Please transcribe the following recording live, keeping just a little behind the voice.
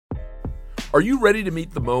Are you ready to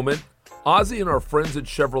meet the moment? Ozzy and our friends at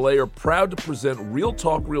Chevrolet are proud to present Real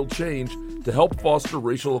Talk, Real Change to help foster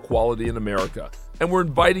racial equality in America. And we're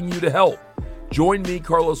inviting you to help. Join me,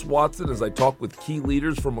 Carlos Watson, as I talk with key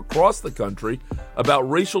leaders from across the country about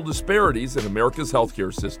racial disparities in America's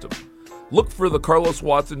healthcare system. Look for The Carlos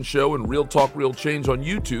Watson Show and Real Talk, Real Change on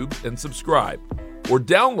YouTube and subscribe. Or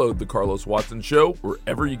download The Carlos Watson Show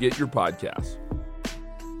wherever you get your podcasts.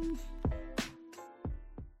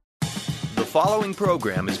 The following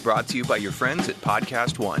program is brought to you by your friends at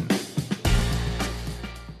Podcast One.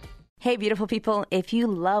 Hey, beautiful people. If you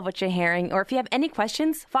love what you're hearing or if you have any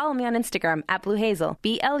questions, follow me on Instagram at Blue Hazel,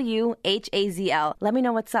 BLUHAZL. Let me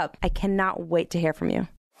know what's up. I cannot wait to hear from you.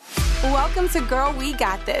 Welcome to Girl, We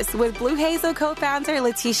Got This with Blue Hazel co-founder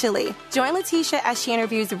Letitia Lee. Join Letitia as she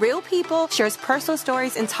interviews real people, shares personal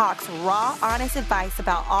stories, and talks raw, honest advice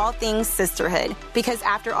about all things sisterhood. Because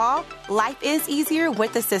after all, life is easier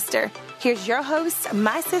with a sister. Here's your host,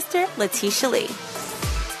 my sister, Letitia Lee.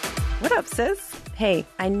 What up, sis? Hey,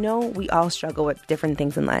 I know we all struggle with different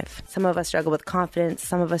things in life. Some of us struggle with confidence.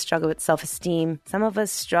 Some of us struggle with self-esteem. Some of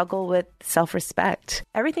us struggle with self-respect.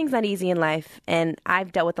 Everything's not easy in life, and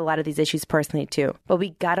I've dealt with a lot of these issues personally too. But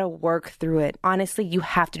we gotta work through it. Honestly, you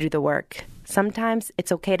have to do the work. Sometimes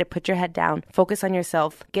it's okay to put your head down, focus on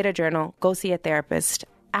yourself, get a journal, go see a therapist.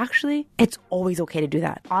 Actually, it's always okay to do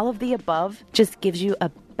that. All of the above just gives you a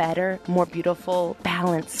better, more beautiful,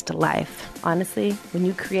 balanced life. Honestly, when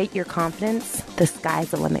you create your confidence, the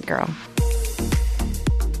sky's the limit, girl.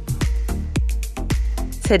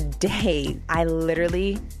 Today, I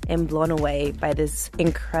literally am blown away by this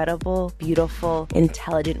incredible, beautiful,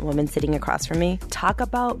 intelligent woman sitting across from me. Talk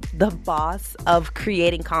about the boss of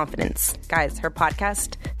creating confidence. Guys, her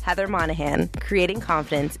podcast, Heather Monahan, Creating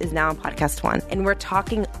Confidence, is now on Podcast One. And we're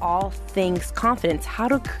talking all things confidence, how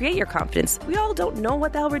to create your confidence. We all don't know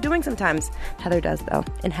what the hell we're doing sometimes. Heather does, though.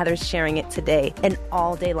 And Heather's sharing it today and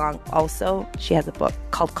all day long. Also, she has a book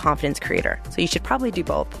called Confidence Creator. So you should probably do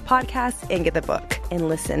both, podcast and get the book. And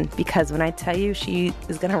listen, because when I tell you she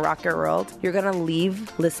is going to rock your world, you're going to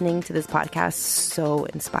leave listening to this podcast so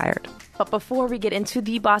inspired. But before we get into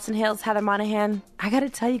the Boston Hills Heather Monahan, I got to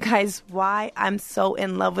tell you guys why I'm so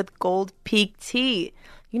in love with Gold Peak tea.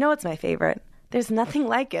 You know it's my favorite. There's nothing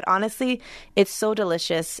like it. Honestly, it's so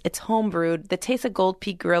delicious. It's home brewed. The taste of Gold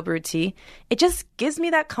Peak Grill Brew tea, it just gives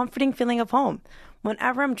me that comforting feeling of home.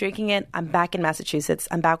 Whenever I'm drinking it, I'm back in Massachusetts.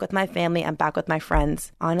 I'm back with my family. I'm back with my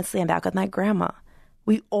friends. Honestly, I'm back with my grandma.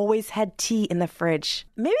 We always had tea in the fridge.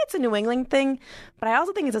 Maybe it's a New England thing, but I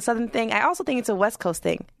also think it's a Southern thing. I also think it's a West Coast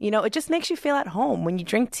thing. You know, it just makes you feel at home. When you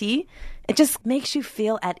drink tea, it just makes you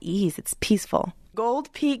feel at ease. It's peaceful.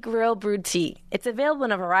 Gold Peak Grill Brewed Tea. It's available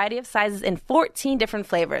in a variety of sizes in 14 different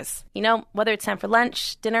flavors. You know, whether it's time for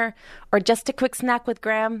lunch, dinner, or just a quick snack with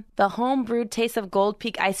Graham, the home brewed taste of Gold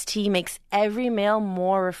Peak iced tea makes every meal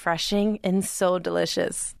more refreshing and so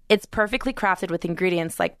delicious. It's perfectly crafted with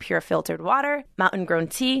ingredients like pure filtered water, mountain grown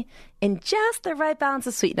tea, and just the right balance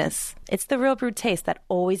of sweetness. It's the real brewed taste that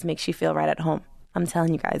always makes you feel right at home. I'm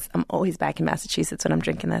telling you guys, I'm always back in Massachusetts when I'm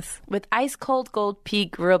drinking this. With ice-cold Gold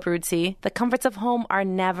Peak Grill Brewed Tea, the comforts of home are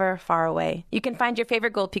never far away. You can find your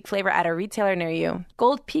favorite Gold Peak flavor at a retailer near you.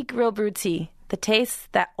 Gold Peak Grill Brewed Tea, the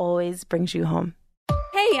taste that always brings you home.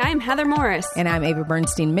 Hey, I'm Heather Morris. And I'm Ava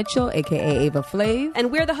Bernstein Mitchell, a.k.a. Ava Flav.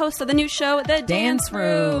 And we're the hosts of the new show, The Dance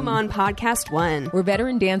Room, on Podcast One. We're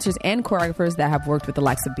veteran dancers and choreographers that have worked with the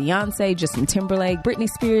likes of Beyonce, Justin Timberlake, Britney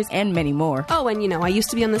Spears, and many more. Oh, and you know, I used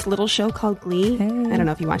to be on this little show called Glee. Hey. I don't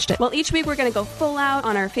know if you watched it. Well, each week we're going to go full out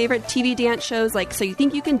on our favorite TV dance shows like So You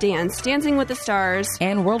Think You Can Dance, Dancing with the Stars,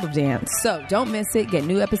 and World of Dance. So don't miss it. Get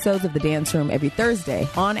new episodes of The Dance Room every Thursday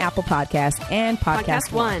on Apple Podcasts and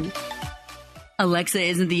Podcast One. Alexa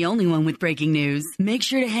isn't the only one with breaking news. Make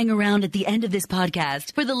sure to hang around at the end of this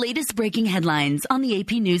podcast for the latest breaking headlines on the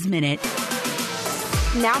AP News Minute.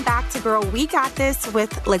 Now back to Girl, We Got This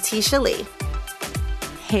with Letitia Lee.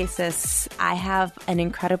 Hey sis, I have an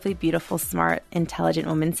incredibly beautiful, smart, intelligent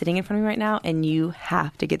woman sitting in front of me right now, and you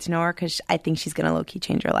have to get to know her because I think she's going to low-key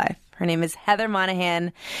change your life. Her name is Heather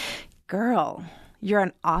Monahan. Girl, you're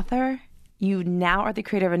an author. You now are the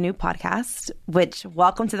creator of a new podcast, which,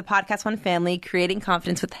 welcome to the Podcast One family, Creating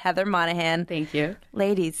Confidence with Heather Monahan. Thank you.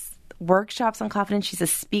 Ladies, workshops on confidence. She's a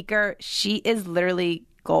speaker. She is literally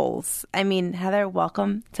goals. I mean, Heather,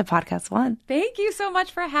 welcome to Podcast One. Thank you so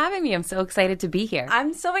much for having me. I'm so excited to be here.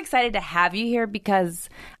 I'm so excited to have you here because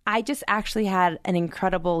I just actually had an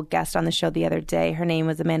incredible guest on the show the other day. Her name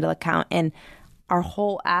was Amanda LeCount, and our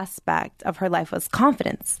whole aspect of her life was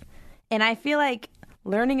confidence. And I feel like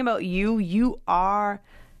learning about you, you are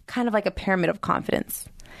kind of like a pyramid of confidence.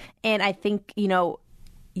 And I think, you know,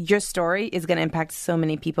 your story is going to impact so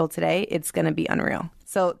many people today. It's going to be unreal.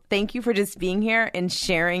 So thank you for just being here and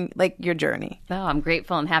sharing like your journey. Oh, I'm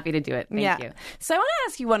grateful and happy to do it. Thank you. So I want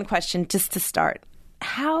to ask you one question just to start.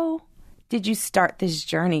 How did you start this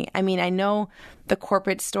journey? I mean, I know the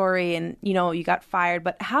corporate story and, you know, you got fired,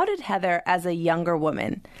 but how did Heather, as a younger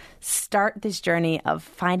woman, start this journey of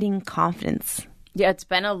finding confidence? Yeah, it's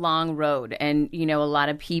been a long road. And, you know, a lot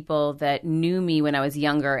of people that knew me when I was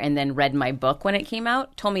younger and then read my book when it came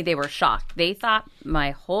out told me they were shocked. They thought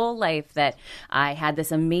my whole life that I had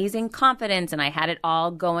this amazing confidence and I had it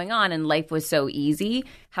all going on and life was so easy.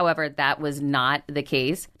 However, that was not the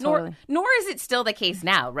case. Totally. Nor is it still the case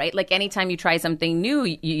now, right? Like anytime you try something new,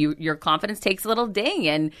 your confidence takes a little ding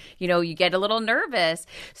and, you know, you get a little nervous.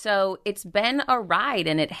 So it's been a ride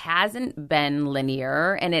and it hasn't been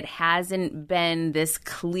linear and it hasn't been this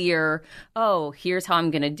clear, oh, here's how I'm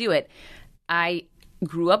going to do it. I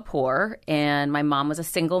grew up poor and my mom was a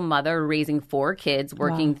single mother raising 4 kids,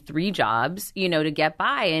 working 3 jobs, you know, to get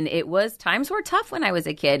by. And times were tough when I was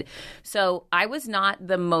a kid. So I was not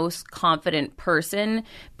the most confident person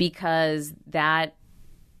because that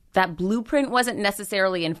blueprint wasn't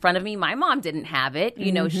necessarily in front of me. My mom didn't have it.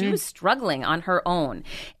 You know, she was struggling on her own.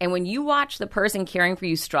 And when you watch the person caring for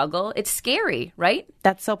you struggle, it's scary, right?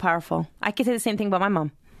 That's so powerful. I could say the same thing about my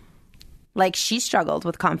mom. Like, she struggled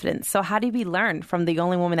with confidence. So how do we learn from the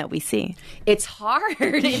only woman that we see? It's hard.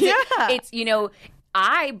 It's, you know,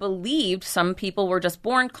 I believed some people were just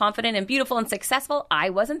born confident and beautiful and successful. I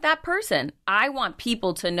wasn't that person. I want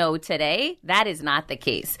people to know today that is not the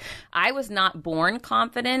case. I was not born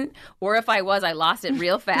confident, or if I was, I lost it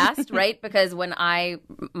real fast, right? Because when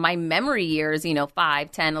my memory years, you know, 5,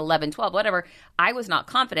 10, 11, 12, whatever, I was not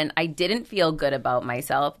confident. I didn't feel good about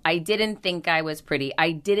myself. I didn't think I was pretty.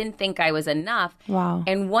 I didn't think I was enough. Wow.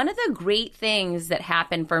 And one of the great things that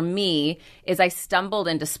happened for me is I stumbled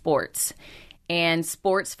into sports. And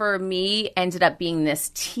sports for me ended up being this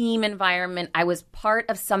team environment. I was part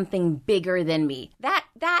of something bigger than me. That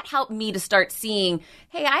helped me to start seeing,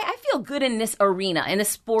 hey, I feel good in this arena, in the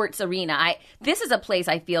sports arena. This is a place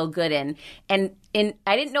I feel good in. And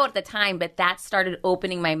I didn't know it at the time, but that started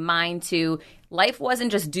opening my mind to life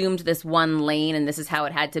wasn't just doomed to this one lane and this is how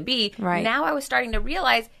it had to be. Right. Now I was starting to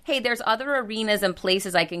realize, hey, there's other arenas and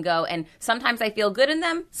places I can go. And sometimes I feel good in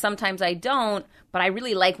them. Sometimes I don't. But I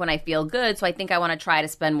really like when I feel good. So I think I want to try to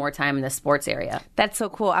spend more time in the sports area. That's so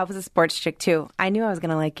cool. I was a sports chick too. I knew I was going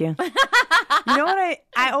to like you. You know what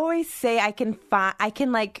I always say? I can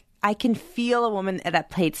feel a woman that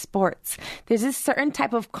played sports. There's this certain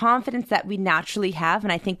type of confidence that we naturally have,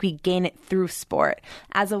 and I think we gain it through sport.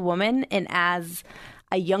 As a woman and as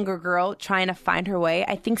a younger girl trying to find her way,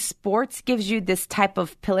 I think sports gives you this type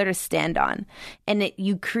of pillar to stand on. And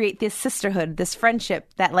you create this sisterhood, this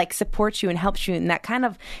friendship that like supports you and helps you and that kind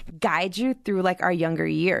of guides you through like our younger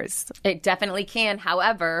years. It definitely can.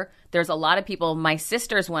 However, there's a lot of people, my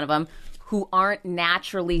sister's one of them, who aren't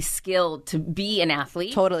naturally skilled to be an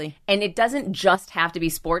athlete. Totally. And it doesn't just have to be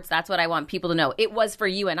sports. That's what I want people to know. It was for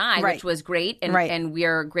you and I, right. which was great. And, right. and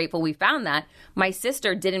we're grateful we found that. My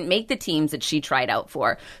sister didn't make the teams that she tried out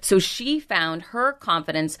for. So she found her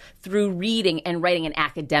confidence through reading and writing, and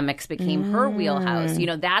academics became her wheelhouse. You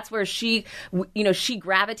know, that's where she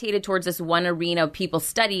gravitated towards this one arena of people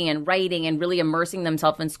studying and writing and really immersing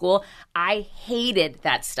themselves in school. I hated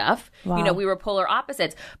that stuff. Wow. You know, we were polar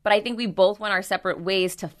opposites. But I think we both went our separate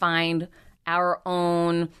ways to find our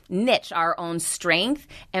own niche, our own strength.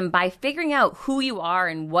 And by figuring out who you are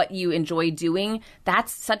and what you enjoy doing,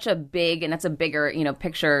 that's such a big, and that's a bigger, you know,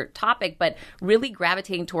 picture topic, but really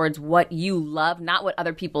gravitating towards what you love, not what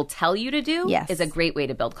other people tell you to do, yes. is a great way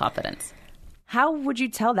to build confidence. How would you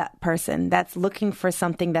tell that person that's looking for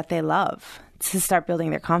something that they love to start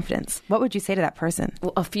building their confidence? What would you say to that person?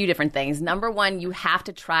 Well, a few different things. Number one, you have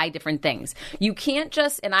to try different things. You can't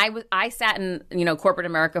just, and I sat in, you know, corporate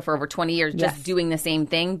America for over 20 years just yes. doing the same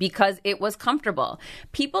thing because it was comfortable.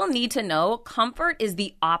 People need to know comfort is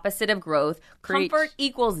the opposite of growth. Preach. Comfort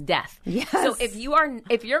equals death. Yes. So if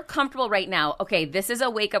you're comfortable right now, okay, this is a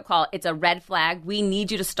wake-up call. It's a red flag. We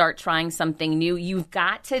need you to start trying something new. You've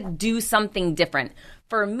got to do something different.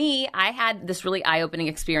 For me, I had this really eye-opening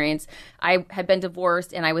experience. I had been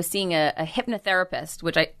divorced, and I was seeing a hypnotherapist,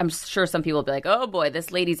 which I'm sure some people will be like, oh boy,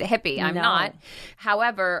 this lady's a hippie. I'm not.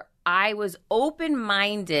 However, I was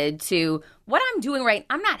open-minded to what I'm doing right.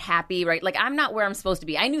 I'm not happy, right? Like, I'm not where I'm supposed to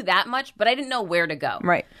be. I knew that much, but I didn't know where to go.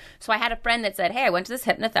 Right. So I had a friend that said, hey, I went to this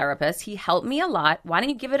hypnotherapist. He helped me a lot. Why don't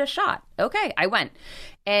you give it a shot? Okay, I went.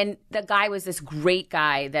 And the guy was this great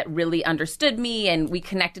guy that really understood me, and we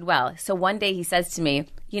connected well. So one day he says to me,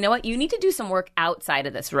 you know what? You need to do some work outside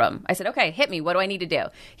of this room. I said, okay, hit me. What do I need to do?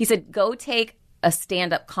 He said, go take a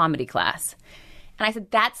stand-up comedy class. And I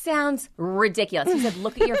said, that sounds ridiculous. He said,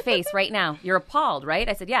 look at your face right now. You're appalled, right?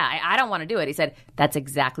 I said, yeah, I don't want to do it. He said, that's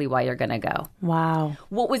exactly why you're going to go. Wow.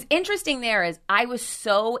 What was interesting there is I was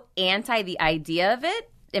so anti the idea of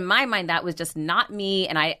it. In my mind, that was just not me.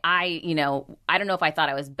 And I don't know if I thought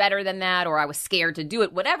I was better than that or I was scared to do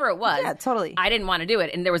it, whatever it was. Yeah, totally. I didn't want to do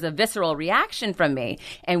it. And there was a visceral reaction from me.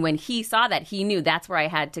 And when he saw that, he knew that's where I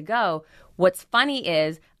had to go. What's funny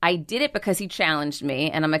is I did it because he challenged me,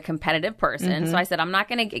 and I'm a competitive person. So I said, I'm not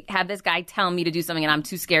going to have this guy tell me to do something, and I'm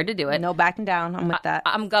too scared to do it. No backing down. I'm with that.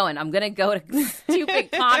 I'm going. I'm going to go to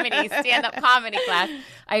stupid comedy, stand-up comedy class.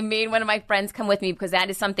 I made one of my friends come with me because that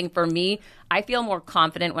is something for me. I feel more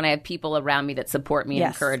confident when I have people around me that support me and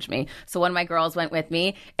encourage me. So one of my girls went with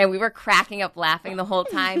me, and we were cracking up laughing the whole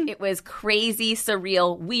time. It was crazy,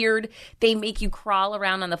 surreal, weird. They make you crawl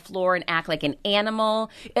around on the floor and act like an animal.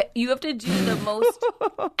 You have to do the most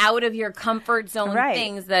out of your comfort zone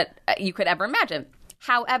things that you could ever imagine.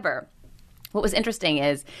 However, what was interesting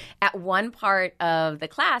is at one part of the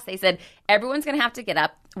class, they said, everyone's going to have to get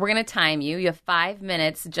up. We're going to time you. You have 5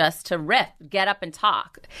 minutes just to riff, get up and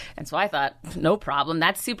talk. And so I thought, no problem.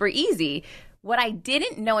 That's super easy. What I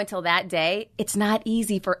didn't know until that day, it's not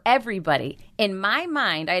easy for everybody. In my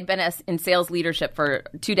mind, I had been in sales leadership for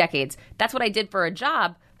 2 decades. That's what I did for a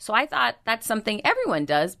job. So I thought that's something everyone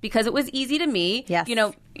does because it was easy to me. Yes.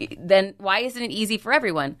 Then why isn't it easy for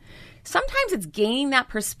everyone? Sometimes it's gaining that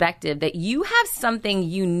perspective that you have something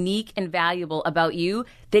unique and valuable about you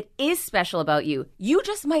that is special about you. You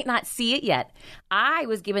just might not see it yet. I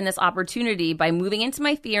was given this opportunity by moving into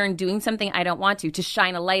my fear and doing something I don't want to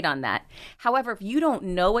shine a light on that. However, if you don't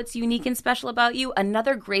know what's unique and special about you,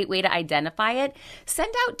 another great way to identify it,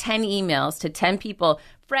 send out 10 emails to 10 people,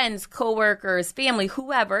 friends, coworkers, family,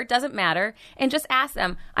 whoever, it doesn't matter, and just ask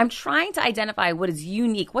them, I'm trying to identify what is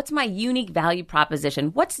unique. What's my unique value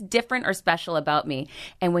proposition? What's different or special about me?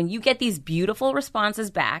 And when you get these beautiful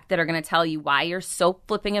responses back that are going to tell you why you're so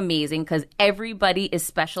flipping amazing, because everybody is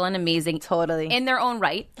special and amazing in their own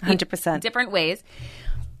right, 100%. Different ways.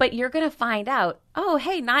 But you're going to find out, oh,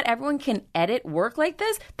 hey, not everyone can edit work like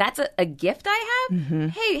this. That's a gift I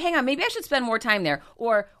have. Hey, hang on, maybe I should spend more time there.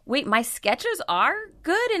 Or, wait, my sketches are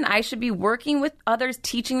good and I should be working with others,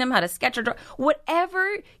 teaching them how to sketch or draw.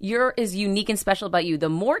 Whatever is unique and special about you, the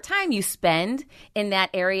more time you spend in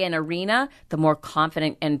that area and arena, the more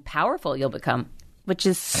confident and powerful you'll become. Which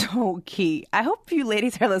is so key. I hope you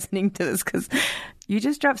ladies are listening to this because you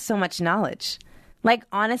just dropped so much knowledge. Like,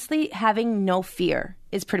 honestly, having no fear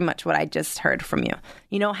is pretty much what I just heard from you.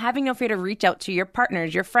 Having no fear to reach out to your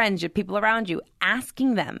partners, your friends, your people around you,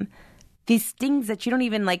 asking them these things that you don't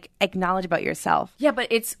even, acknowledge about yourself. Yeah,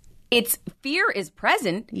 but it's fear is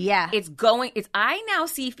present. Yeah. I now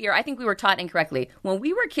see fear. I think we were taught incorrectly. When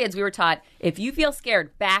we were kids, we were taught, if you feel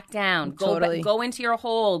scared, back down. Go into your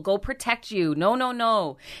hole. Go protect you.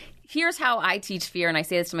 No. Here's how I teach fear, and I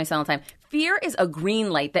say this to myself all the time. Fear is a green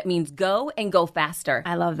light that means go and go faster.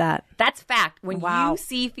 I love that. That's fact. When you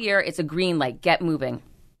see fear, it's a green light. Get moving.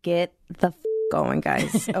 Get the going,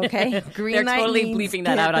 guys. Okay? Green They're light totally means bleeping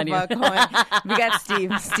that out on you. We got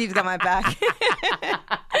Steve. Steve's got my back.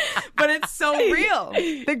 But it's so real.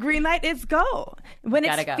 The green light is go. When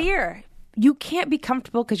it's fear, you can't be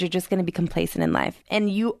comfortable because you're just going to be complacent in life. And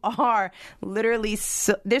you are literally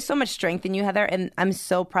there's so much strength in you, Heather. And I'm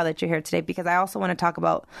so proud that you're here today because I also want to talk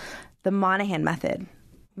about the Monahan method.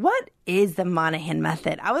 What is the Monahan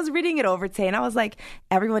method? I was reading it over today and I was like,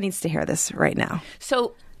 everyone needs to hear this right now.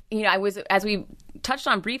 So, as we touched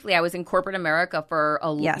on briefly, I was in corporate America for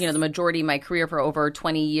the majority of my career for over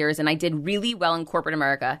 20 years, and I did really well in corporate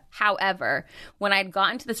America. However, when I'd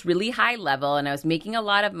gotten to this really high level and I was making a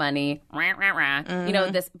lot of money,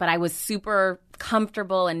 but I was super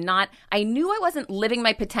comfortable and I knew I wasn't living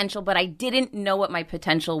my potential, but I didn't know what my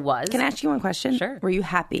potential was. Can I ask you one question? Sure. Were you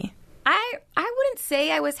happy? I wouldn't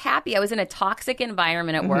say I was happy. I was in a toxic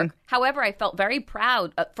environment at work. However, I felt very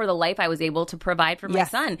proud for the life I was able to provide for my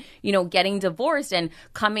son. Getting divorced and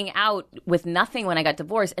coming out with nothing when I got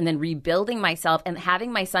divorced and then rebuilding myself and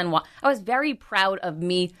having my son I was very proud of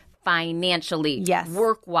me financially,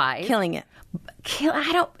 work-wise. Killing it.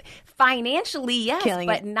 Financially, yes, Killing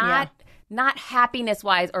but it. not not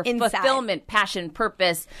happiness-wise or Inside. fulfillment, passion,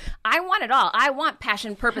 purpose. I want it all. I want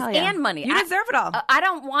passion, purpose, and money. You deserve it all. I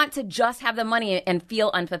don't want to just have the money and feel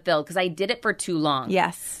unfulfilled because I did it for too long.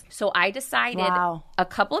 Yes. So I decided a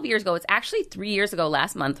couple of years ago, it's actually 3 years ago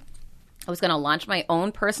last month, I was going to launch my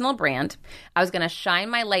own personal brand. I was going to shine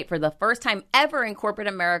my light for the first time ever in corporate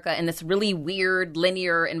America in this really weird,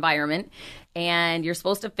 linear environment. And you're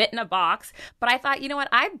supposed to fit in a box. But I thought, you know what?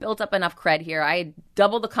 I've built up enough cred here. I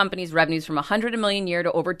doubled the company's revenues from $100 million a year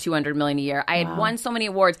to over $200 million a year. I had won so many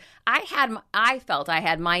awards. I felt I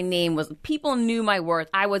had my name was, people knew my worth.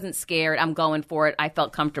 I wasn't scared. I'm going for it. I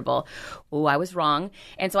felt comfortable. Oh, I was wrong.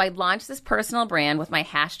 And so I launched this personal brand with my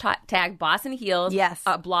hashtag Boss and Heels. Yes.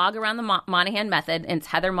 A blog around the Monahan method. And it's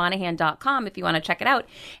heathermonahan.com if you want to check it out.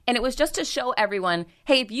 And it was just to show everyone,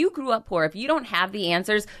 hey, if you grew up poor, if you don't have the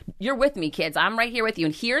answers, you're with me, kids. I'm right here with you.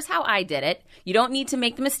 And here's how I did it. You don't need to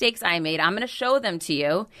make the mistakes I made. I'm going to show them to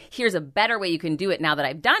you. Here's a better way you can do it now that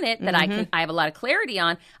I've done it, that I have a lot of clarity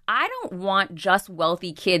on. I don't want just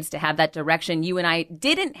wealthy kids to have that direction you and I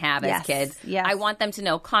didn't have as kids. Yes. I want them to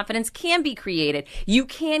know confidence can be created. You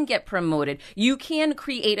can get promoted. You can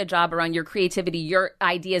create a job around your creativity, your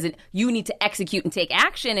ideas, and you need to execute and take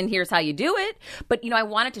action, and here's how you do it. But, I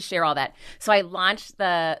wanted to share all that. So I launched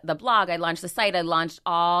the blog. I launched the site. I launched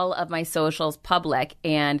all of my socials public,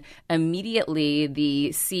 and immediately the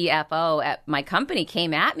CFO at my company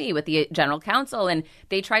came at me with the general counsel, and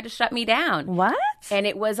they tried to shut me down. What? And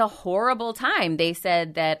it was a horrible time. They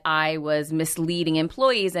said that I was misleading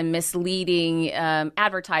employees and misleading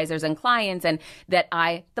advertisers and clients, and that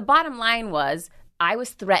the bottom line was I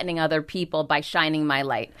was threatening other people by shining my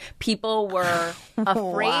light. People were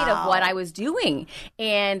afraid of what I was doing.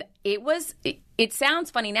 And it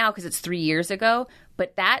sounds funny now because it's 3 years ago,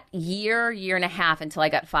 but that year and a half until I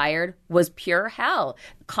got fired was pure hell.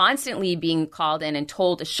 Constantly being called in and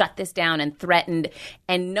told to shut this down and threatened,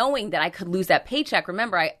 and knowing that I could lose that paycheck.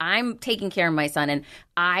 Remember, I'm taking care of my son, and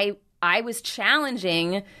I was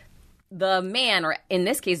challenging the man, or in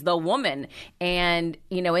this case, the woman. And,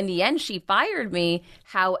 in the end, she fired me.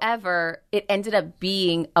 However, it ended up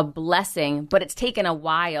being a blessing, but it's taken a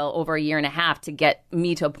while, over a year and a half, to get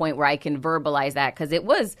me to a point where I can verbalize that, because it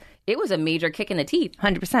was a major kick in the teeth.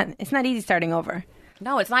 100%. It's not easy starting over.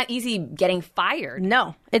 No, it's not easy getting fired.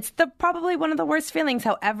 No, it's probably one of the worst feelings.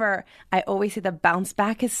 However, I always say the bounce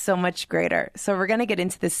back is so much greater. So we're going to get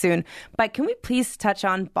into this soon. But can we please touch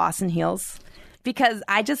on Boss and Heels? Because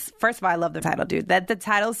first of all, I love the title, dude. The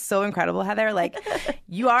title's so incredible, Heather. Like,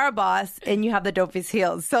 you are a boss and you have the dopest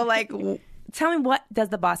heels. So, tell me, what does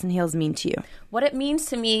the Boss and Heels mean to you? What it means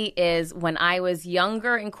to me is when I was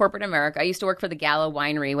younger in corporate America, I used to work for the Gallo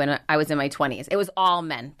Winery when I was in my 20s. It was all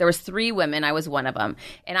men. There was 3 women. I was one of them.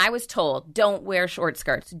 And I was told, don't wear short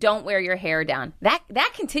skirts. Don't wear your hair down. That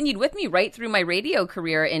continued with me right through my radio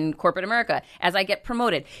career in corporate America. As I get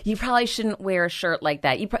promoted, you probably shouldn't wear a shirt like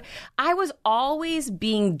that. I was always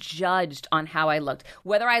being judged on how I looked,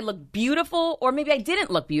 whether I looked beautiful or maybe I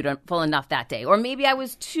didn't look beautiful enough that day, or maybe I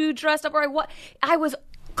was too dressed up, or I was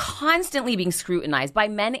constantly being scrutinized by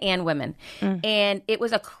men and women. And it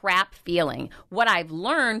was a crap feeling. What I've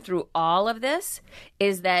learned through all of this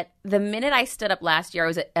is that the minute I stood up last year, I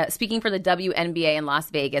was speaking for the WNBA in Las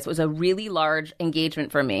Vegas. It was a really large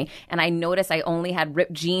engagement for me. And I noticed I only had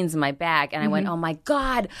ripped jeans in my bag. And I went, oh my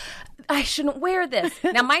God, I shouldn't wear this.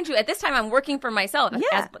 Now, mind you, at this time, I'm working for myself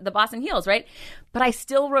as the Boss and Heels, right? But I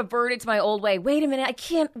still reverted to my old way. Wait a minute, I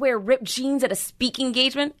can't wear ripped jeans at a speaking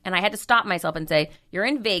engagement. And I had to stop myself and say, you're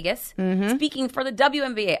in Vegas, speaking for the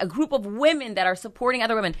WNBA, a group of women that are supporting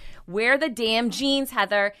other women. Wear the damn jeans,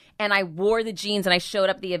 Heather. And I wore the jeans and I showed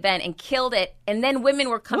up at the event and killed it. And then women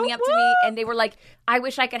were coming up to me and they were like, I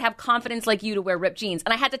wish I could have confidence like you to wear ripped jeans.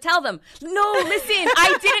 And I had to tell them, no, listen,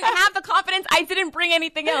 I didn't have the confidence. I didn't bring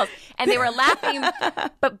anything else. And they were laughing.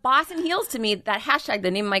 But Boss and Heels, to me, that hashtag,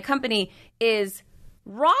 the name of my company, is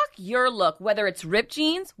rock your look, whether it's ripped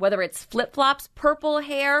jeans, whether it's flip-flops, purple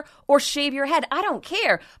hair, or shave your head. I don't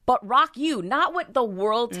care. But rock you, not what the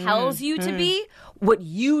world tells you to be, what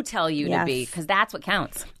you tell you to be, because that's what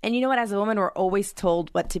counts. And you know what? As a woman, we're always told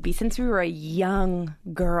what to be. Since we were a young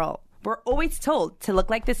girl, we're always told to look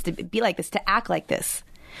like this, to be like this, to act like this.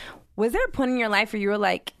 Was there a point in your life where you were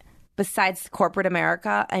like, besides corporate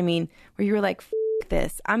America, where you were like,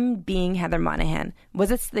 this, I'm being Heather Monahan? Was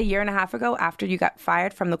this the year and a half ago after you got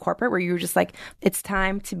fired from the corporate where you were just like, it's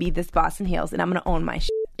time to be this Boss and Heels and I'm going to own my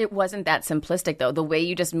shit? It wasn't that simplistic, though. The way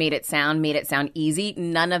you just made it sound easy.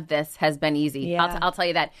 None of this has been easy. Yeah. I'll tell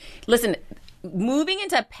you that. Listen, moving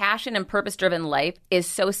into passion and purpose-driven life is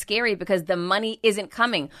so scary because the money isn't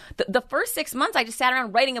coming. The first 6 months, I just sat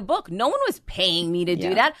around writing a book. No one was paying me to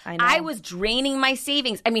do that. I was draining my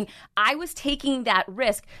savings. I mean, I was taking that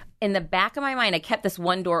risk. In the back of my mind, I kept this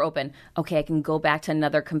one door open. Okay, I can go back to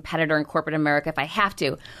another competitor in corporate America if I have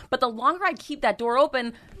to. But the longer I'd keep that door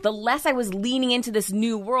open, the less I was leaning into this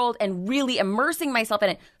new world and really immersing myself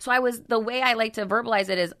in it. So the way I like to verbalize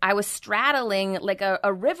it is I was straddling like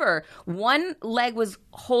a river. One leg was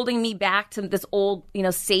holding me back to this old,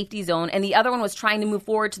 safety zone, and the other one was trying to move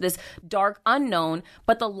forward to this dark unknown.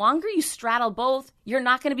 But the longer you straddle both, you're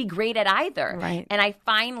not going to be great at either. Right. And I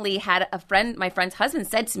finally had my friend's husband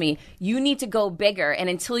said to me, you need to go bigger. And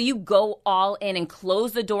until you go all in and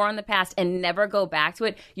close the door on the past and never go back to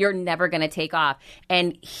it, you're never going to take off.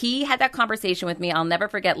 And he had that conversation with me. I'll never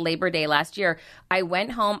forget Labor Day last year. I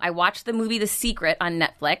went home. I watched the movie The Secret on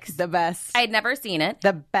Netflix. The best. I had never seen it.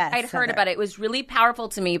 The best. I'd heard about it. It was really powerful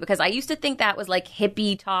to me because I used to think that was like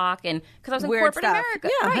hippie talk and because I was in Weird corporate stuff. America.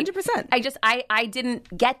 Yeah, right. 100%. I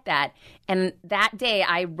didn't get that. And that day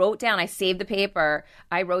I wrote down, I saved the paper.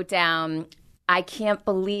 I wrote down, I can't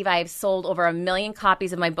believe I've sold over 1 million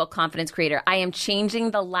copies of my book, Confidence Creator. I am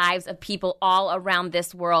changing the lives of people all around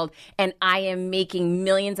this world, and I am making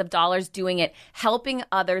millions of dollars doing it, helping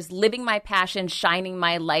others, living my passion, shining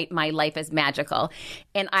my light. My life is magical.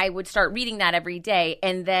 And I would start reading that every day.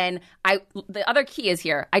 And then the other key is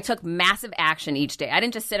here. I took massive action each day. I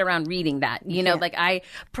didn't just sit around reading that. Like I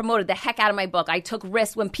promoted the heck out of my book. I took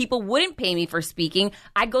risks. When people wouldn't pay me for speaking,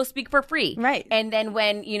 I'd go speak for free. Right. And then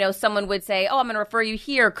when, someone would say, oh, I'm going to refer you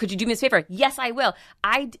here. Could you do me this favor? Yes, I will.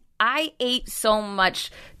 I ate so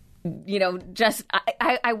much,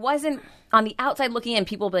 I wasn't on the outside looking in.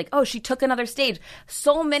 People would be like, oh, she took another stage.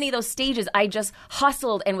 So many of those stages, I just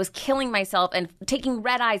hustled and was killing myself and taking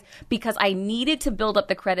red eyes because I needed to build up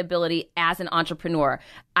the credibility as an entrepreneur.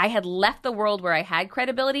 I had left the world where I had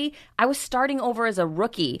credibility. I was starting over as a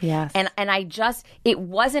rookie. Yes. And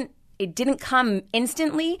it didn't come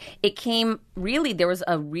instantly. It came really, there was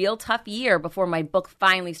a real tough year before my book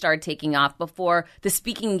finally started taking off, before the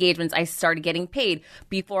speaking engagements I started getting paid,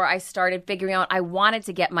 before I started figuring out I wanted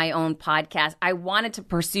to get my own podcast. I wanted to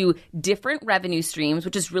pursue different revenue streams,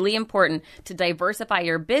 which is really important to diversify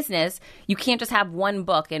your business. You can't just have one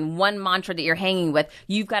book and one mantra that you're hanging with.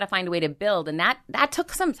 You've got to find a way to build. And that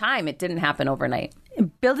took some time. It didn't happen overnight.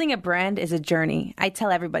 Building a brand is a journey. I tell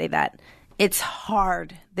everybody that. It's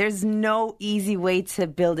hard. There's no easy way to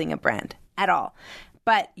building a brand at all.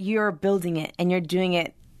 But you're building it and you're doing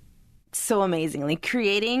it so amazingly.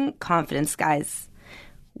 Creating confidence, guys.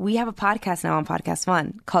 We have a podcast now on Podcast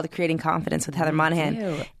One called Creating Confidence with Heather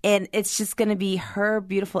Monahan. And it's just going to be her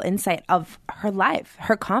beautiful insight of her life,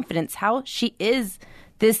 her confidence, how she is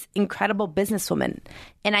this incredible businesswoman.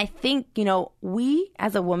 And I think, we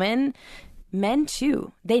as a woman, men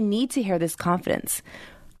too, they need to hear this confidence.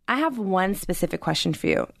 I have one specific question for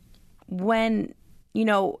you. When,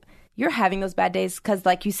 you're having those bad days, because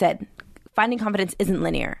like you said, finding confidence isn't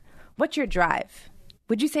linear. What's your drive?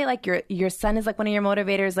 Would you say like your son is like one of your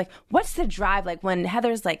motivators? Like, what's the drive? Like when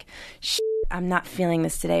Heather's like, I'm not feeling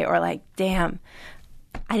this today, or like, damn,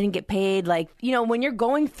 I didn't get paid. Like, when you're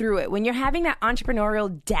going through it, when you're having that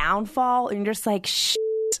entrepreneurial downfall and you're just like,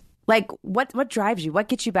 like, what drives you? What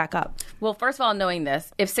gets you back up? Well, first of all, knowing this,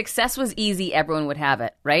 if success was easy, everyone would have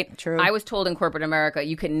it, right? True. I was told in corporate America,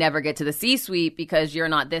 you could never get to the C-suite because you're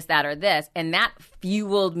not this, that, or this. And that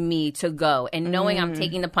fueled me to go. And knowing I'm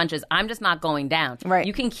taking the punches, I'm just not going down. Right.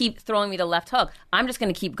 You can keep throwing me the left hook. I'm just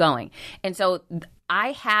going to keep going. And so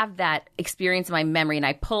I have that experience in my memory, and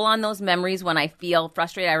I pull on those memories when I feel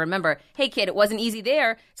frustrated. I remember, hey, kid, it wasn't easy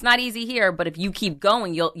there. It's not easy here. But if you keep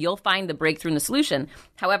going, you'll find the breakthrough and the solution.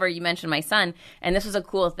 However, you mentioned my son, and this was a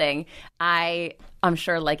cool thing. I'm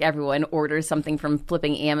sure, like everyone, orders something from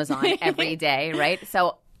flipping Amazon every day, right?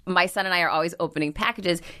 So my son and I are always opening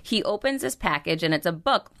packages. He opens this package, and it's a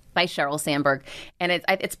book by Sheryl Sandberg. And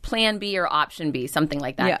it's Plan B or Option B, something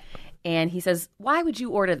like that. Yeah. And he says, why would you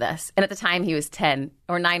order this? And at the time he was 10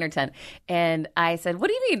 or 9 or 10. And I said, what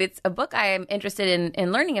do you mean? It's a book I am interested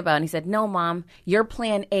in learning about. And he said, no, Mom, your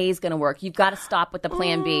plan A is going to work. You've got to stop with the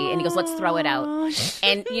plan B. And he goes, let's throw it out.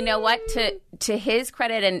 And you know what? To his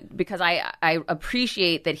credit, and because I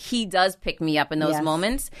appreciate that he does pick me up in those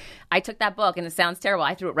moments, I took that book, and it sounds terrible.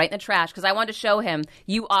 I threw it right in the trash because I wanted to show him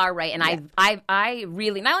you are right. And I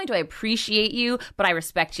really, not only do I appreciate you, but I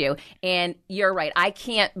respect you. And you're right. I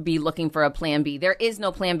can't be looking for a plan B. There is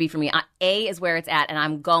no plan B for me. A is where it's at, and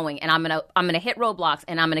I'm going, and I'm gonna hit roadblocks,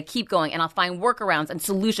 and I'm gonna keep going, and I'll find workarounds and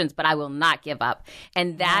solutions, but I will not give up.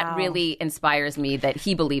 And that really inspires me that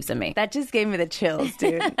he believes in me. That just gave me the chills,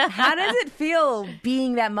 dude. How does it feel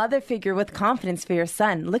being that mother figure with confidence for your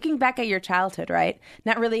son? Looking back at your childhood, right?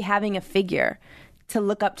 Not really having a figure to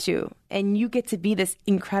look up to, and you get to be this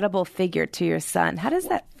incredible figure to your son. How does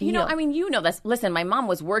that feel? You know this. Listen, my mom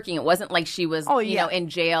was working. It wasn't like she was, in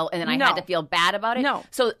jail, and then I had to feel bad about it. No.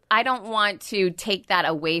 So I don't want to take that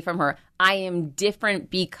away from her. I am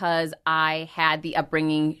different because I had the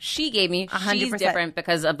upbringing she gave me. 100%. She's different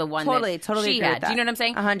because of the one that she had. Do you know what I'm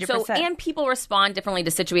saying? 100%. So, and people respond differently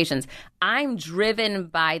to situations. I'm driven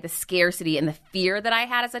by the scarcity and the fear that I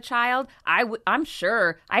had as a child. I'm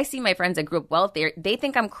sure I see my friends that grew up wealthy. They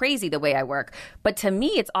think I'm crazy the way I work. But to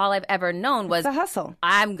me, it's all I've ever known was the hustle.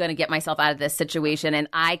 I'm going to get myself out of this situation, and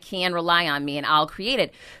I can rely on me, and I'll create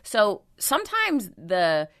it. So sometimes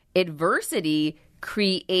the adversity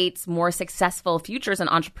creates more successful futures and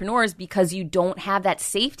entrepreneurs because you don't have that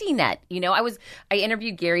safety net. I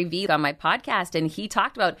interviewed Gary Vee on my podcast, and he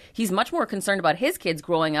talked about he's much more concerned about his kids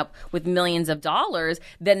growing up with millions of dollars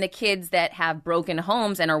than the kids that have broken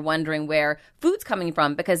homes and are wondering where food's coming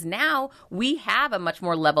from, because now we have a much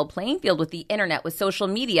more level playing field with the internet, with social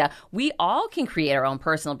media. We all can create our own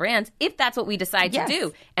personal brands if that's what we decide to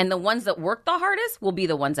do. And the ones that work the hardest will be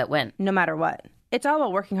the ones that win. No matter what. It's all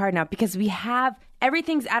about working hard now because we have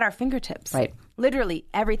everything's at our fingertips. Right. Literally,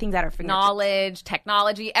 everything's at our fingertips. Knowledge,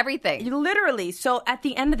 technology, everything. Literally. So at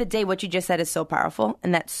the end of the day, what you just said is so powerful,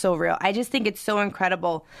 and that's so real. I just think it's so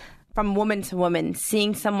incredible from woman to woman,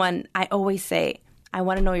 seeing someone. I always say, I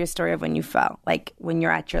want to know your story of when you fell, like when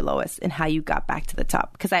you're at your lowest and how you got back to the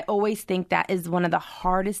top. Because I always think that is one of the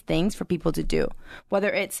hardest things for people to do, whether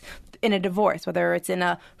it's in a divorce, whether it's in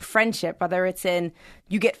a friendship, whether it's in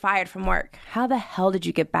you get fired from work. How the hell did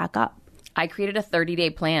you get back up? I created a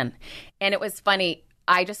 30-day plan. And it was funny.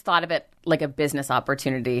 I just thought of it like a business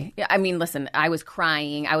opportunity. I mean, listen, I was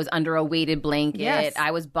crying. I was under a weighted blanket. Yes.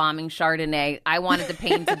 I was bombing Chardonnay. I wanted the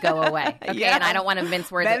pain to go away. Okay, and I don't want to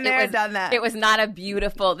mince words. Done that. It was not a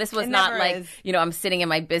beautiful. This was not like I'm sitting in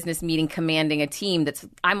my business meeting commanding a team.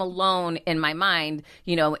 I'm alone in my mind.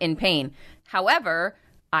 In pain. However,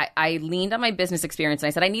 I leaned on my business experience and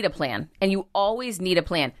I said, I need a plan. And you always need a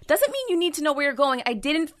plan. Doesn't mean you need to know where you're going. I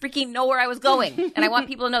didn't freaking know where I was going. And I want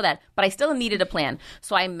people to know that. But I still needed a plan.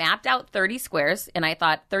 So I mapped out 30 squares and I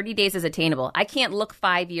thought 30 days is attainable. I can't look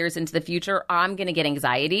 5 years into the future or I'm going to get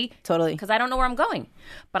anxiety. Totally. Because I don't know where I'm going.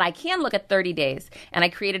 But I can look at 30 days. And I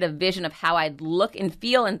created a vision of how I'd look and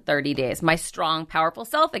feel in 30 days. My strong, powerful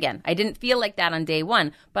self again. I didn't feel like that on day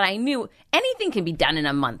one. But I knew anything can be done in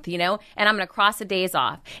a month, And I'm going to cross the days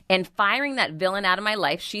off. And firing that villain out of my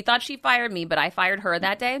life, she thought she fired me, but I fired her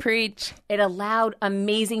that day. Preach. It allowed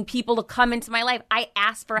amazing people to come into my life. I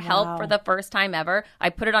asked for help for the first time ever.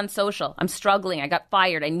 I put it on social. I'm struggling. I got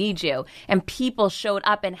fired. I need you. And people showed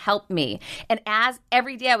up and helped me. And as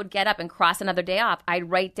every day I would get up and cross another day off, I'd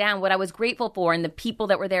write down what I was grateful for and the people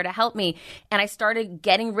that were there to help me. And I started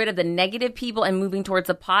getting rid of the negative people and moving towards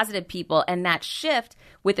the positive people. And that shift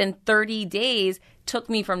within 30 days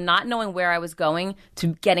took me from not knowing where I was going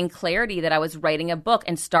to getting clarity that I was writing a book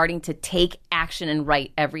and starting to take action and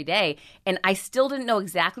write every day. And I still didn't know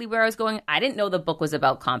exactly where I was going. I didn't know the book was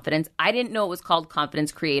about confidence. I didn't know it was called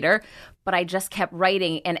Confidence Creator, but I just kept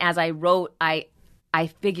writing. And as I wrote, I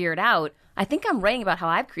figured out, I think I'm writing about how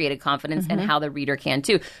I've created confidence and how the reader can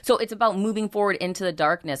too. So it's about moving forward into the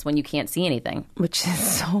darkness when you can't see anything. Which is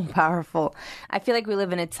so powerful. I feel like we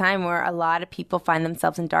live in a time where a lot of people find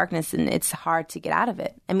themselves in darkness and it's hard to get out of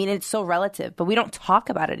it. I mean, it's so relative, but we don't talk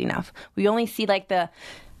about it enough. We only see like the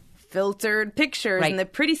filtered pictures and the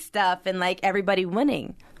pretty stuff and like everybody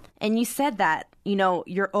winning. And you said that,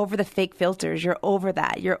 you're over the fake filters. You're over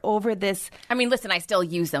that. You're over this. I mean, listen, I still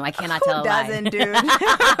use them. I cannot tell a lie. Who doesn't, dude? Who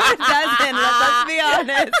doesn't? Let's be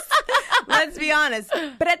honest. Let's be honest.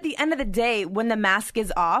 But at the end of the day, when the mask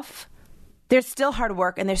is off, there's still hard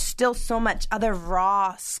work and there's still so much other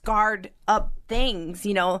raw, scarred up things,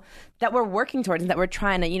 that we're working towards and that we're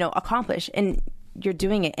trying to, accomplish. And you're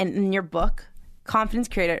doing it. And in your book, confidence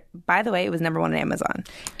creator. By the way, it was #1 on Amazon.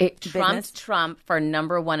 It trumped Trump for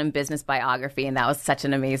 #1 in business biography, and that was such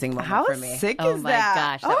an amazing moment How for me. sick oh is my that?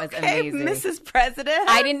 gosh, that was Okay, amazing. Mrs. President.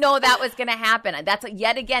 I didn't know that was going to happen. That's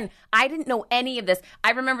yet again, I didn't know any of this.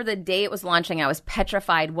 I remember the day it was launching, I was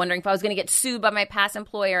petrified, wondering if I was going to get sued by my past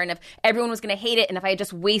employer and if everyone was going to hate it and if I had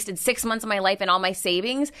just wasted 6 months of my life and all my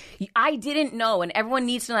savings. I didn't know, and everyone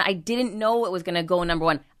needs to know, I didn't know it was going to go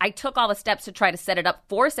 #1. I took all the steps to try to set it up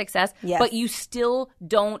for success, but you still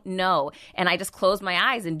don't know. And I just closed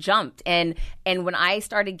my eyes and jumped. And when I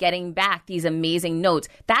started getting back these amazing notes,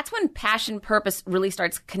 that's when passion purpose really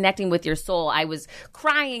starts connecting with your soul. I was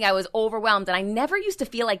crying, I was overwhelmed, and I never used to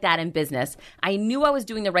feel like that in business. I knew I was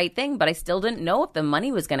doing the right thing, but I still didn't know if the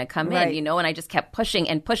money was going to come in, you know, and I just kept pushing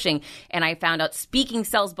and pushing. And I found out speaking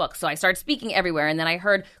sells books. So I started speaking everywhere. And then I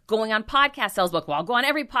heard going on podcast sells book. Well, I'll go on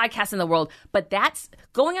every podcast in the world. But that's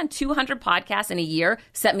going on 200 podcasts in a year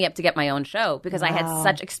set me up to get my own show because I had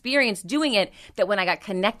such experience doing it that when I got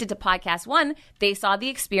connected to Podcast One, they saw the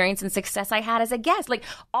experience and success I had as a guest. Like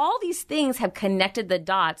all these things have connected the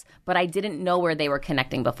dots, but I didn't know where they were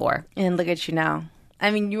connecting before. And look at you now.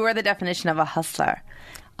 I mean, you are the definition of a hustler.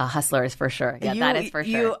 A hustler is for sure. Yeah, that is for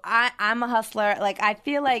sure. I'm a hustler. Like, I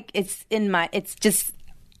feel like it's just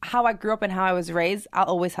how I grew up and how I was raised. I'll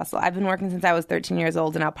always hustle. I've been working since I was 13 years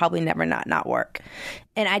old, and I'll probably never not work.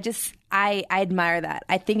 And I admire that.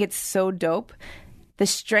 I think it's so dope. The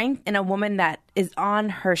strength in a woman that is on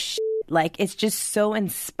her like, it's just so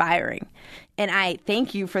inspiring. And I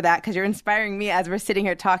thank you for that because you're inspiring me as we're sitting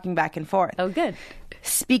here talking back and forth. Oh, good.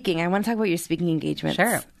 Speaking. I want to talk about your speaking engagements.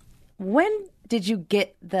 Sure. When did you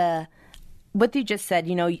get what you just said,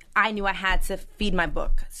 you know, I knew I had to feed my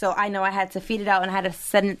book. So I know I had to feed it out and I had to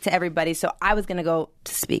send it to everybody. So I was going to go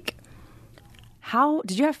to speak. How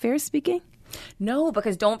did you have fear speaking? No,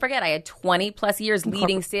 because don't forget, I had 20 plus years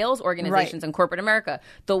leading sales organizations in corporate America.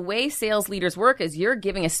 The way sales leaders work is you're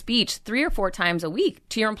giving a speech 3 or 4 times a week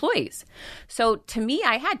to your employees. So to me,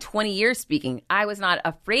 I had 20 years speaking. I was not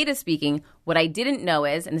afraid of speaking. What I didn't know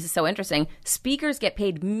is, and this is so interesting, speakers get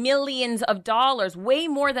paid millions of dollars, way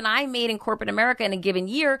more than I made in corporate America in a given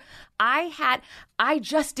year. I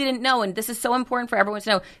just didn't know, and this is so important for everyone to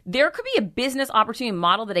know, there could be a business opportunity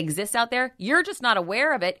model that exists out there. You're just not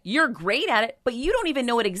aware of it. You're great at it, but you don't even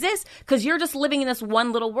know it exists because you're just living in this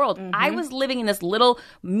one little world. Mm-hmm. I was living in this little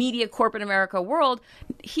media corporate America world,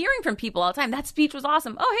 hearing from people all the time, that speech was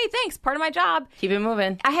awesome. Oh, hey, thanks. Part of my job. Keep it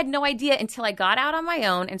moving. I had no idea until I got out on my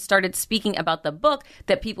own and started speaking about the book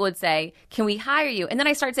that people would say, can we hire you? And then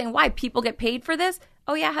I started saying, why? People get paid for this?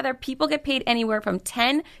 Oh, yeah, Heather, people get paid anywhere from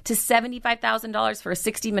 $10,000 to $75,000 for a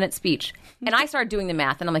 60-minute speech. And I started doing the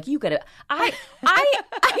math, and I'm like, you got it. I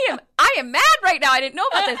am mad right now. I didn't know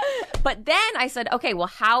about this. But then I said, okay, well,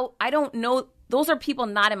 how? I don't know. Those are people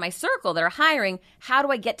not in my circle that are hiring. How do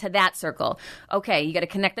I get to that circle? Okay, you got to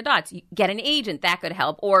connect the dots. You get an agent. That could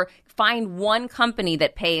help. Or find one company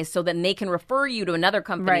that pays so then they can refer you to another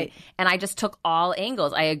company. Right. And I just took all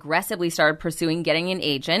angles. I aggressively started pursuing getting an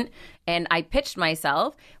agent. And I pitched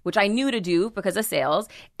myself, which I knew to do because of sales.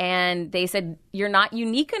 And they said, you're not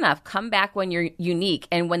unique enough. Come back when you're unique.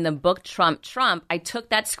 And when the book trumped Trump, I took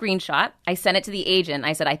that screenshot. I sent it to the agent.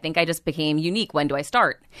 I said, I think I just became unique. When do I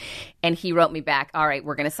start? And he wrote me back, all right,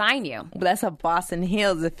 we're going to sign you. Well, that's a boss in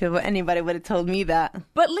heels if anybody would have told me that.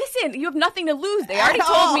 But listen, you have nothing to lose. They already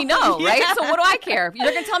told me no, right? So what do I care? If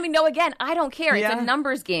you're going to tell me no again, I don't care. It's a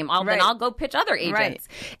numbers game. Then I'll go pitch other agents.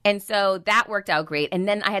 Right. And so that worked out great. And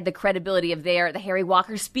then I had the credibility of the Harry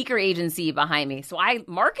Walker speaker agency behind me. So I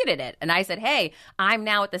marketed it. And I said, hey, I'm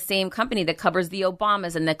now at the same company that covers the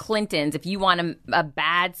Obamas and the Clintons. If you want a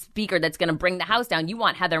bad speaker that's going to bring the house down, you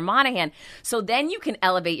want Heather Monahan. So then you can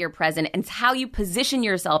elevate your presence. And it's how you position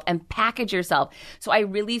yourself and package yourself. So I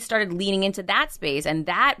really started leaning into that space. And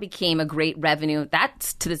that became a great revenue. That,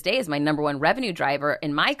 to this day, is my #1 revenue driver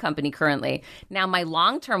in my company currently. Now, my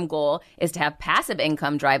long-term goal is to have passive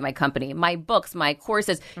income drive my company, my books, my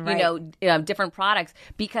courses, different products.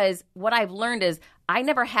 Because what I've learned is I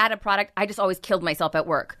never had a product. I just always killed myself at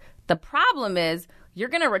work. The problem is you're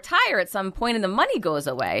going to retire at some point and the money goes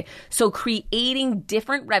away. So creating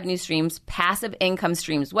different revenue streams, passive income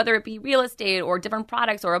streams, whether it be real estate or different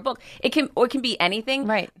products or a book, it can be anything.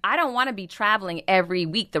 Right. I don't want to be traveling every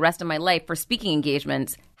week the rest of my life for speaking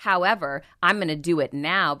engagements. However, I'm going to do it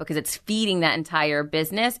now because it's feeding that entire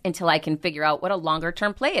business until I can figure out what a longer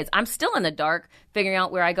term play is. I'm still in the dark figuring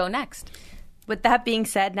out where I go next. With that being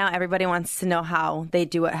said, now everybody wants to know how they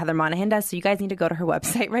do what Heather Monahan does. So you guys need to go to her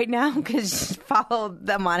website right now because follow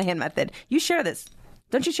the Monahan method. You share this.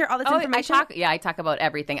 Don't you share all this information? I talk about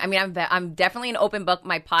everything. I mean, I'm definitely an open book.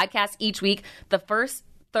 My podcast each week, the first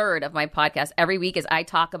third of my podcast every week is I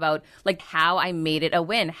talk about like how I made it a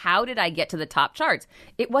win. How did I get to the top charts?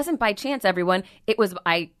 It wasn't by chance, everyone. It was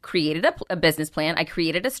I created a business plan. I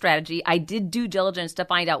created a strategy. I did due diligence to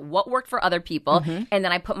find out what worked for other people. And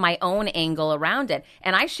then I put my own angle around it.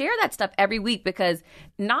 And I share that stuff every week because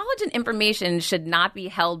knowledge and information should not be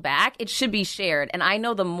held back. It should be shared. And I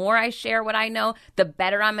know the more I share what I know, the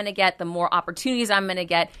better I'm going to get, the more opportunities I'm going to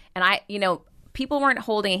get. And people weren't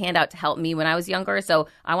holding a handout to help me when I was younger, so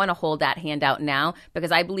I want to hold that handout now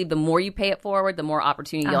because I believe the more you pay it forward, the more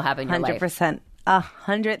opportunity you'll have in your life. 100%.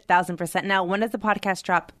 100,000%. Now, when does the podcast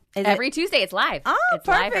drop? Every Tuesday, it's live. Oh, it's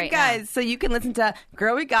perfect, live right guys. now. So you can listen to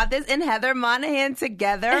Girl, We Got This and Heather Monahan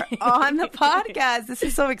together on the podcast. This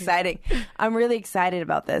is so exciting. I'm really excited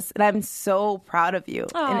about this. And I'm so proud of you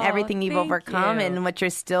and everything you've overcome and what you're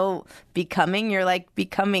still becoming.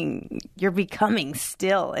 You're becoming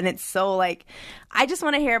still. And it's so I just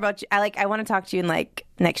want to hear about you. I want to talk to you in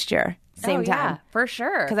next year. Same time. Yeah, for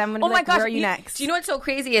sure. Because I'm going to where are you next? Do you know what's so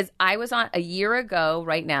crazy is I was on a year ago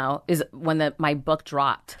right now is when my book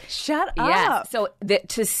dropped. Shut up. Yes. So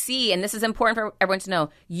to see, and this is important for everyone to know,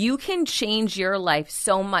 you can change your life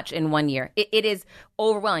so much in 1 year. It is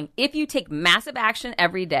overwhelming. If you take massive action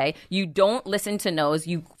every day, you don't listen to no's,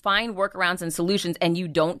 you find workarounds and solutions, and you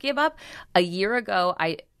don't give up. A year ago,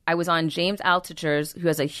 I was on James Altucher's, who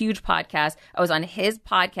has a huge podcast. I was on his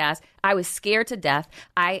podcast. I was scared to death.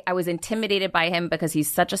 I was intimidated by him because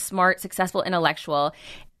he's such a smart, successful intellectual.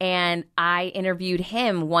 And I interviewed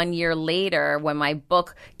him 1 year later when my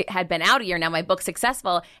book had been out a year. Now my book's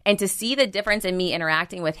successful. And to see the difference in me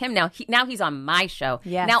interacting with him, now he's on my show.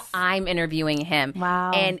 Yes. Now I'm interviewing him.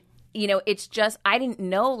 Wow. And it's just, I didn't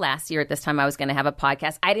know last year at this time I was going to have a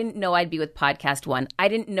podcast. I didn't know I'd be with Podcast One. I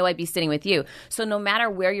didn't know I'd be sitting with you. So no matter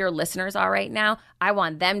where your listeners are right now, I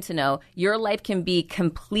want them to know your life can be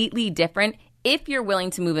completely different if you're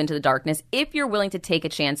willing to move into the darkness, if you're willing to take a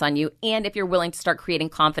chance on you, and if you're willing to start creating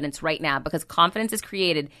confidence right now, because confidence is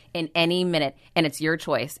created in any minute, and it's your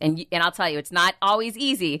choice. And I'll tell you, it's not always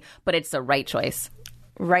easy, but it's the right choice.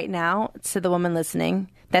 Right now, to the woman listening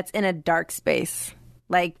that's in a dark space,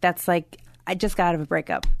 I just got out of a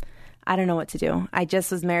breakup. I don't know what to do. I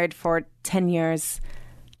just was married for 10 years.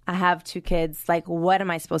 I have 2 kids. What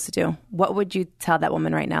am I supposed to do? What would you tell that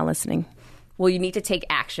woman right now listening? Well, you need to take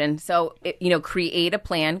action. So, create a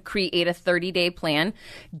plan, create a 30-day plan,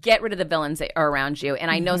 get rid of the villains that are around you.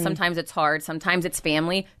 And I know sometimes it's hard, sometimes it's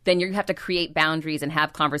family. Then you have to create boundaries and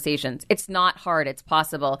have conversations. It's not hard, it's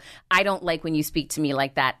possible. I don't like when you speak to me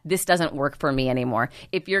like that. This doesn't work for me anymore.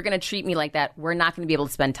 If you're going to treat me like that, we're not going to be able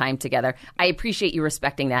to spend time together. I appreciate you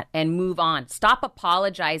respecting that and move on. Stop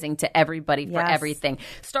apologizing to everybody for everything.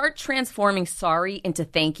 Start transforming sorry into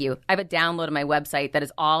thank you. I have a download on my website that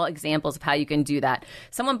is all examples of how you can do that.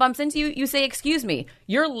 Someone bumps into you, you say, excuse me.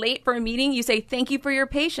 You're late for a meeting, you say, thank you for your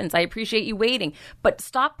patience. I appreciate you waiting. But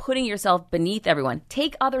stop putting yourself beneath everyone.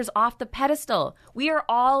 Take others off the pedestal. We are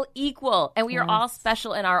all equal and we are all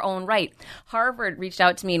special in our own right. Harvard reached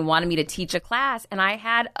out to me and wanted me to teach a class, and I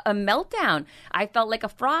had a meltdown. I felt like a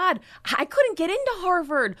fraud. I couldn't get into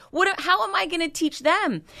Harvard. How am I going to teach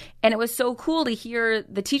them? And it was so cool to hear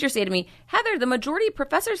the teacher say to me, Heather, the majority of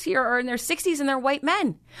professors here are in their 60s and they're white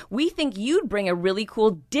men. We think you'd bring a really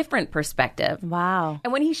cool, different perspective. Wow.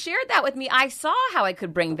 And when he shared that with me, I saw how I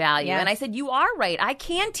could bring value. Yes. And I said, you are right. I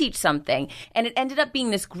can teach something. And it ended up being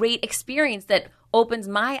this great experience that opens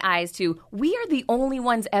my eyes to, we are the only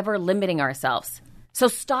ones ever limiting ourselves. So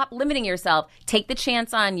stop limiting yourself. Take the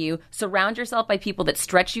chance on you. Surround yourself by people that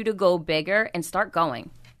stretch you to go bigger and start going.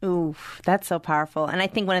 Ooh, that's so powerful. And I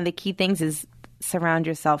think one of the key things is surround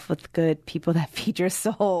yourself with good people that feed your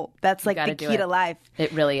soul. That's the key to life.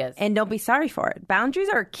 It really is. And don't be sorry for it. Boundaries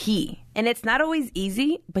are key. And it's not always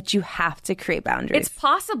easy, but you have to create boundaries. It's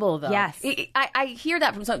possible, though. Yes. I hear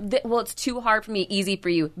that from some, well, it's too hard for me, easy for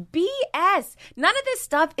you. BS. None of this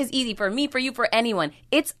stuff is easy for me, for you, for anyone.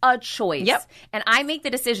 It's a choice. Yep. And I make the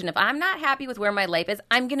decision. If I'm not happy with where my life is,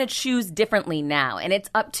 I'm going to choose differently now. And it's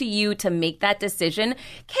up to you to make that decision.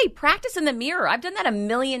 Okay, practice in the mirror. I've done that a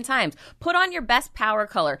million times. Put on your best power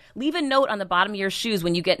color. Leave a note on the bottom of your shoes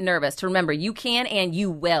when you get nervous to remember you can and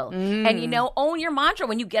you will. And, own your mantra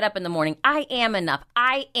when you get up in the morning. I am enough.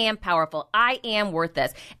 I am powerful. I am worth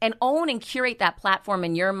this. And own and curate that platform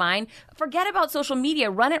in your mind. Forget about social media.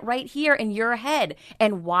 Run it right here in your head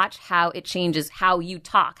and watch how it changes how you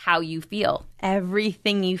talk, how you feel.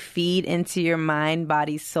 everything you feed into your mind,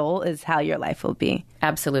 body, soul is how your life will be.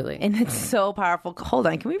 Absolutely. And it's so powerful. Hold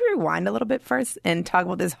on. Can we rewind a little bit first and talk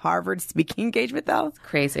about this Harvard speaking engagement, though?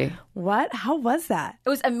 Crazy. What? How was that? It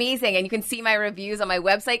was amazing. And you can see my reviews on my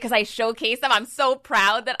website because I showcase them. I'm so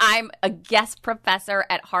proud that I'm a guest professor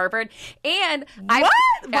at Harvard. And What?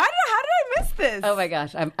 How did I miss this? Oh, my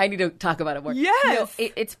gosh. I need to talk about it more. Yes. No,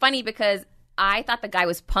 it's funny because I thought the guy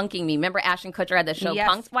was punking me. Remember Ashton Kutcher had the show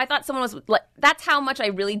Punked? Well, I thought someone was like, that's how much I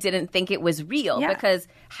really didn't think it was real because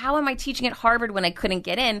how am I teaching at Harvard when I couldn't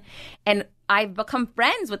get in? And I've become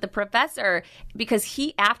friends with the professor because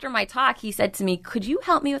after my talk, he said to me, could you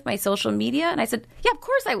help me with my social media? And I said, yeah, of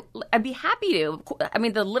course, I'd be happy to. I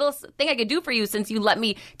mean, the little thing I could do for you since you let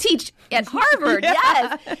me teach at Harvard.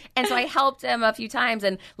 Yes. And so I helped him a few times.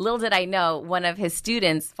 And little did I know, one of his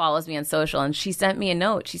students follows me on social and she sent me a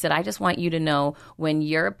note. She said, I just want you to know when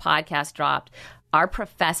your podcast dropped, our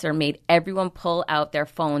professor made everyone pull out their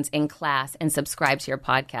phones in class and subscribe to your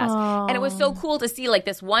podcast. Aww. And it was so cool to see like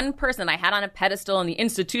this one person I had on a pedestal and the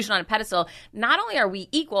institution on a pedestal. Not only are we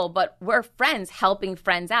equal, but we're friends helping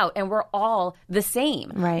friends out and we're all the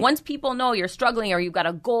same. Right. Once people know you're struggling or you've got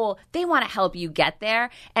a goal, they want to help you get there.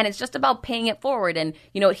 And it's just about paying it forward. And,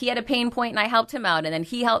 he had a pain point and I helped him out and then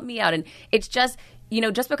he helped me out. And it's just,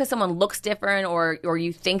 just because someone looks different or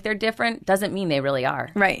you think they're different doesn't mean they really are.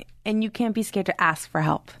 Right. And you can't be scared to ask for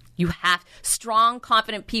help. You have strong,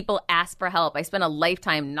 confident people ask for help. I spent a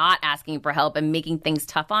lifetime not asking for help and making things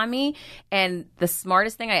tough on me. And the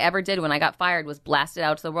smartest thing I ever did when I got fired was blast it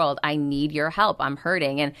out to the world. I need your help. I'm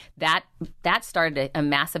hurting. And that started a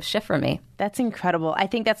massive shift for me. That's incredible. I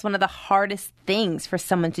think that's one of the hardest things for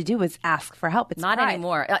someone to do is ask for help. It's not pride.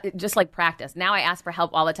 Anymore. Just like practice. Now I ask for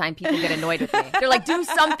help all the time. People get annoyed with me. They're like, do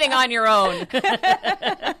something on your own.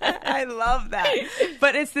 I love that.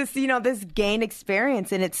 But it's this, this gained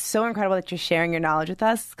experience. And it's so incredible that you're sharing your knowledge with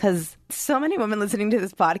us because so many women listening to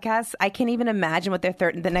this podcast, I can't even imagine what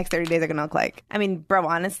the next 30 days are going to look like. I mean, bro,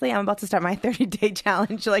 honestly, I'm about to start my 30-day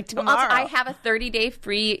challenge like tomorrow. Well, I have a 30-day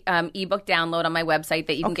free ebook download on my website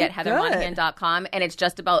that you can get, heathermonahan.com. And it's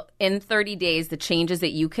just about in 30 days, the changes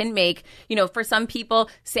that you can make. For some people,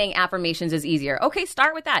 saying affirmations is easier. Okay,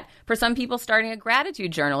 start with that. For some people, starting a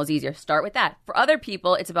gratitude journal is easier. Start with that. For other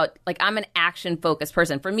people, it's about, I'm an action-focused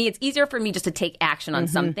person. For me, it's easier for me just to take action on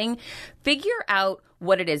something. Figure out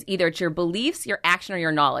what it is. Either it's your beliefs, your action, or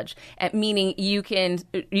your knowledge. Meaning you can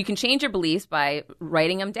change your beliefs by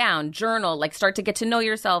writing them down, journal, start to get to know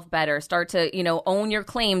yourself better, start to, own your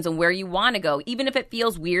claims and where you want to go. Even if it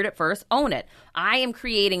feels weird at first, own it. I am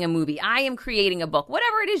creating a movie. I am creating a book.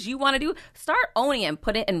 Whatever it is you want to do, start owning it and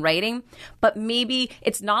put it in writing. But maybe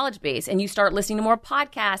it's knowledge-based and you start listening to more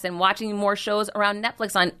podcasts and watching more shows around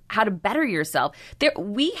Netflix on how to better yourself.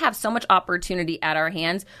 We have so much opportunity at our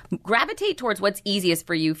hands. Gravitate towards what's easiest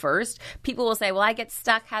for you first. People will say, well, I get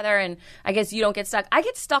stuck, Heather, and I guess you don't get stuck. I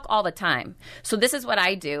get stuck all the time. So this is what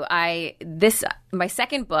I do. My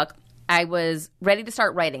second book, I was ready to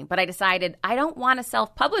start writing, but I decided I don't want to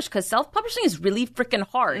self-publish because self-publishing is really freaking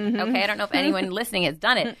hard. Okay, I don't know if anyone listening has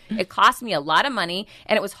done it. It cost me a lot of money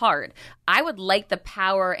and it was hard. I would like the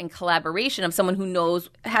power and collaboration of someone who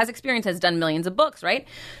has experience, has done millions of books, right?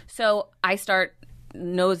 So I start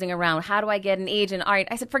nosing around. How do I get an agent? All right.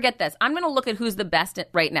 I said, forget this. I'm going to look at who's the best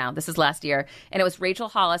right now. This is last year. And it was Rachel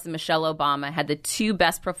Hollis and Michelle Obama had the two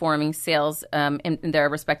best performing sales in their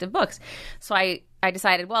respective books. So I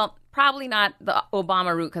decided, well, probably not the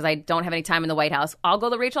Obama route because I don't have any time in the White House. I'll go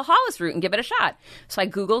the Rachel Hollis route and give it a shot. So I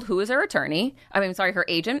Googled who is her her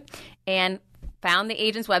agent, and found the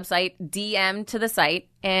agent's website, DM'd to the site,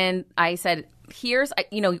 and I said, here's,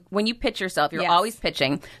 when you pitch yourself, you're always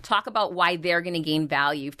pitching. Talk about why they're going to gain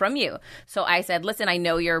value from you. So I said, listen, I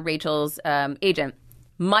know you're Rachel's agent.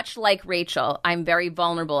 Much like Rachel, I'm very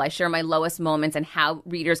vulnerable. I share my lowest moments and how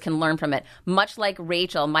readers can learn from it. Much like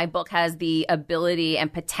Rachel, my book has the ability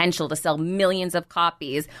and potential to sell millions of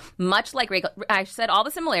copies. Much like Rachel, I said all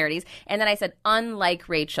the similarities. And then I said, unlike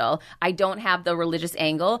Rachel, I don't have the religious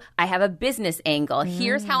angle. I have a business angle.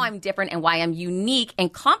 Here's how I'm different and why I'm unique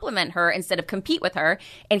and complement her instead of compete with her.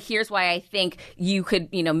 And here's why I think you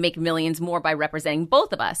could, make millions more by representing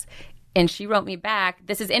both of us. And she wrote me back,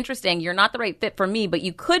 this is interesting. You're not the right fit for me, but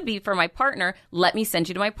you could be for my partner. Let me send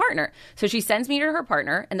you to my partner. So she sends me to her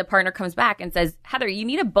partner, and the partner comes back and says, Heather, you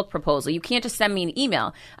need a book proposal. You can't just send me an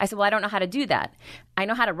email. I said, well, I don't know how to do that. I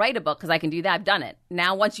know how to write a book because I can do that. I've done it.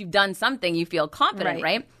 Now, once you've done something, you feel confident,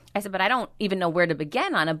 right? I said, but I don't even know where to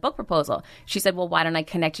begin on a book proposal. She said, well, why don't I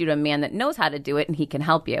connect you to a man that knows how to do it and he can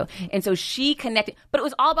help you? And so she connected, but it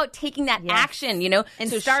was all about taking that action, And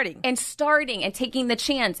so starting. starting and taking the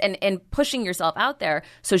chance and pushing yourself out there.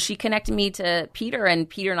 So she connected me to Peter, and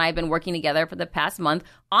Peter and I have been working together for the past month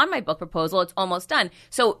on my book proposal. It's almost done.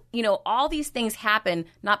 So, all these things happen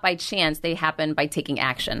not by chance, they happen by taking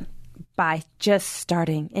action. By just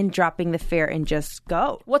starting and dropping the fear and just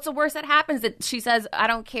go. What's the worst that happens? That she says, I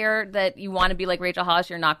don't care that you want to be like Rachel Hollis,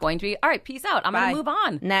 you're not going to be. All right, peace out. I'm going to move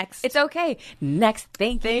on. Next. It's okay. Next.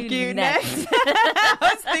 Thank you. Next. I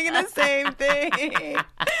was thinking the same thing.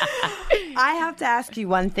 I have to ask you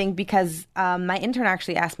one thing because my intern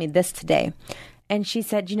actually asked me this today. And she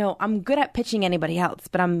said, I'm good at pitching anybody else,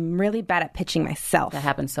 but I'm really bad at pitching myself. That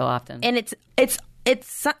happens so often. And it's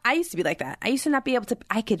I used to be like that. I used to not be able to,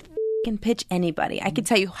 I could can pitch anybody. I could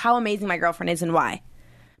tell you how amazing my girlfriend is and why.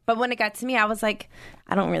 But when it got to me, I was like,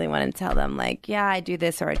 I don't really want to tell them, like, yeah, I do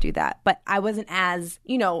this or I do that. But I wasn't as,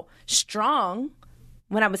 strong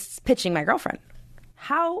when I was pitching my girlfriend.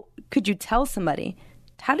 How could you tell somebody?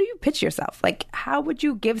 How do you pitch yourself? Like, how would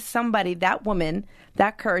you give somebody, that woman,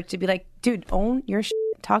 that courage to be like, dude, own your shit,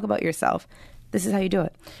 talk about yourself. This is how you do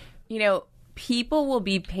it. People will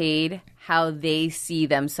be paid how they see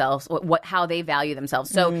themselves, how they value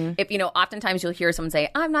themselves. So if, oftentimes you'll hear someone say,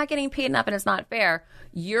 I'm not getting paid enough and it's not fair.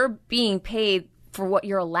 You're being paid for what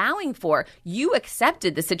you're allowing for. You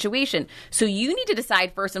accepted the situation. So you need to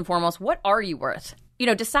decide first and foremost, what are you worth?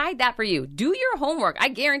 Decide that for you. Do your homework. I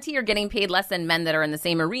guarantee you're getting paid less than men that are in the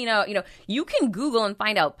same arena. You can Google and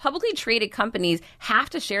find out. Publicly traded companies have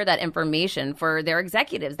to share that information for their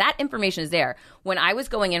executives. That information is there. When I was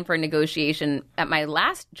going in for a negotiation at my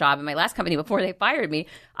last job, in my last company before they fired me,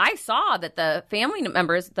 I saw that the family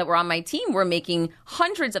members that were on my team were making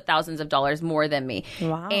hundreds of thousands of dollars more than me.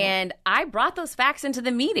 Wow. And I brought those facts into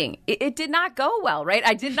the meeting. It did not go well, right?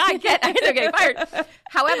 I ended up getting fired.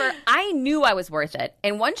 However, I knew I was worth it.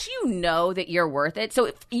 And once you know that you're worth it, so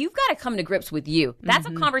you've got to come to grips with you. That's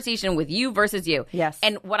a conversation with you versus you. Yes.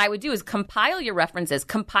 And what I would do is compile your references,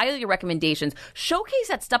 compile your recommendations, showcase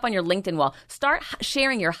that stuff on your LinkedIn wall. Start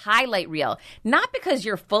sharing your highlight reel, not because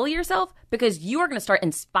you're full of yourself, because you are going to start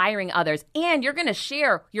inspiring others and you're going to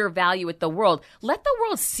share your value with the world. Let the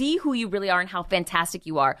world see who you really are and how fantastic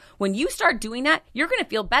you are. When you start doing that, you're going to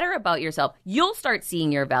feel better about yourself. You'll start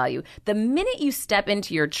seeing your value. The minute you step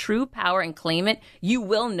into your true power and claim it, you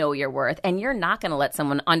will know your worth, and you're not going to let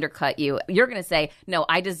someone undercut you. You're going to say, no,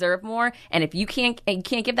 I deserve more, and if you can't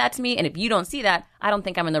give that to me, and if you don't see that, I don't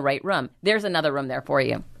think I'm in the right room. There's another room there for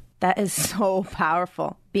you. That is so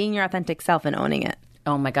powerful. Being your authentic self and owning it.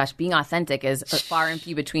 Oh my gosh, being authentic is far and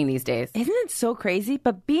few between these days. Isn't it so crazy?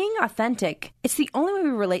 But being authentic, it's the only way we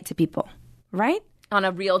relate to people, right? On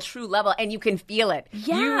a real, true level, and you can feel it.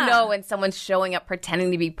 Yeah. You know when someone's showing up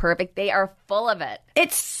pretending to be perfect, they are full of it.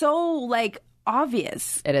 It's so,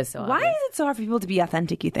 obvious. It is so Why obvious. is it so hard for people to be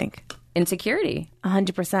authentic, you think? Insecurity.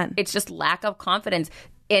 100%. It's just lack of confidence.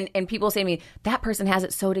 And people say to me, that person has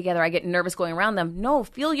it so together, I get nervous going around them. No,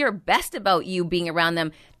 feel your best about you being around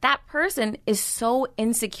them. That person is so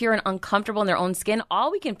insecure and uncomfortable in their own skin. All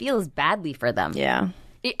we can feel is badly for them. Yeah.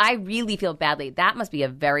 I really feel badly. That must be a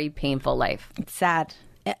very painful life. It's sad.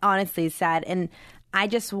 It honestly is sad. And I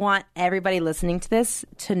just want everybody listening to this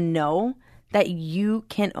to know that you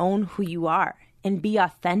can own who you are and be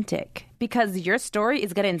authentic, because your story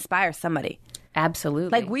is going to inspire somebody.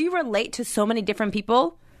 Absolutely. We relate to so many different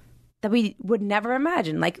people that we would never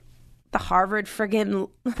imagine. The Harvard friggin',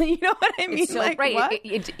 you know what I mean? It's so right. What?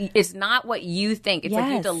 It's not what you think. It's like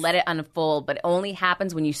you have to let it unfold, but it only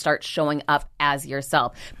happens when you start showing up as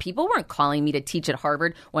yourself. People weren't calling me to teach at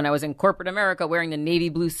Harvard when I was in corporate America wearing the navy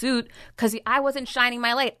blue suit because I wasn't shining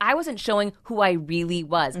my light. I wasn't showing who I really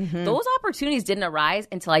was. Those opportunities didn't arise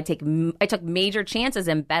until I took major chances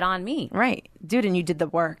and bet on me. Right. Dude, and you did the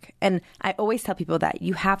work. And I always tell people that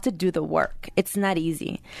you have to do the work. It's not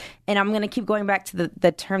easy. And I'm going to keep going back to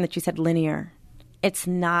the term that you said, linear. It's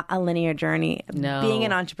not a linear journey. No. Being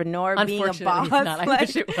an entrepreneur, being a boss, it's not. I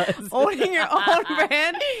wish it was. owning your own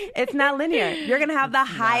brand, it's not linear. You're going to have the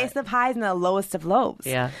highest of highs and the lowest of lows.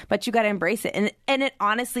 Yeah. But you got to embrace it. And it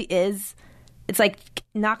honestly is, it's like,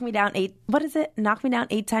 knock me down 8. What is it? Knock me down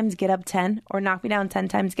 8 times, get up 10, or knock me down 10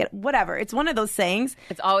 times, get whatever. It's one of those sayings.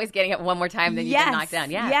 It's always getting up one more time than you get knocked down.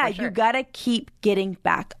 Yeah, for sure. You got to keep getting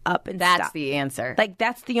back up and That's stop. the answer.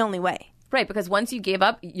 That's the only way. Right, because once you give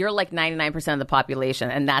up, you're like 99% of the population,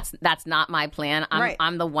 and that's not my plan.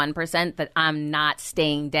 I'm the 1% that I'm not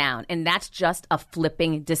staying down, and that's just a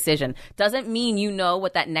flipping decision. Doesn't mean you know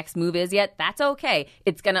what that next move is yet. That's okay.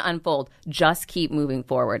 It's going to unfold. Just keep moving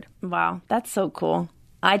forward. Wow, that's so cool.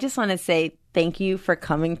 I just want to say thank you for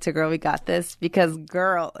coming to Girl, We Got This, because,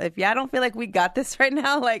 girl, if y'all don't feel like we got this right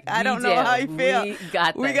now, like, I don't know how you feel. We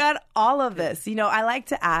got this. We got all of this. You know, I like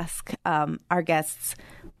to ask our guests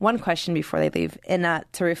one question before they leave, and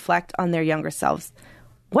to reflect on their younger selves.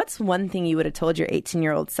 What's one thing you would have told your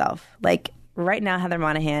 18-year-old self? Like, right now, Heather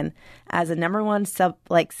Monahan, as a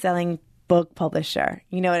 #1 selling book publisher,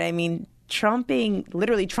 you know what I mean?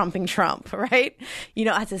 Literally trumping Trump, right? You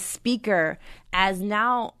know, as a speaker, as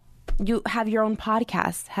now you have your own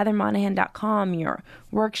podcast, heathermonahan.com, your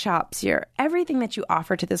workshops, your everything that you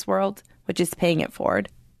offer to this world, which is paying it forward.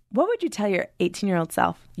 What would you tell your 18-year-old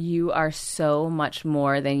self? You are so much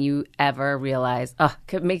more than you ever realized.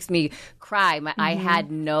 It makes me cry. I had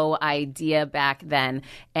no idea back then.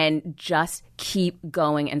 And just keep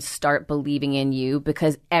going and start believing in you,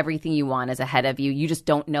 because everything you want is ahead of you. You just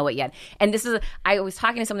don't know it yet. And I was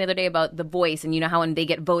talking to someone the other day about The Voice, and you know how when they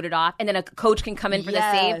get voted off and then a coach can come in for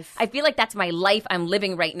the save? I feel like that's my life I'm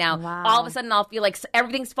living right now. Wow. All of a sudden I'll feel like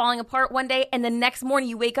everything's falling apart one day, and the next morning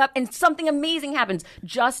you wake up and something amazing happens.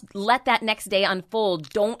 Just let that next day unfold.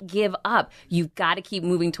 Don't give up. You've got to keep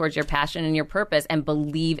moving towards your passion and your purpose and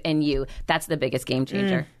believe in you. That's the biggest game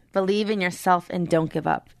changer. Believe in yourself and don't give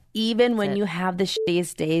up. Even when you have the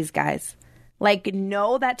shittiest days, guys. Like,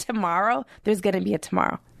 know that tomorrow, there's going to be a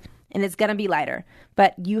tomorrow. And it's going to be lighter.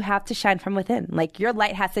 But you have to shine from within. Like, your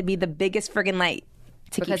light has to be the biggest friggin' light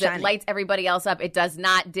to keep shining. Because it lights everybody else up. It does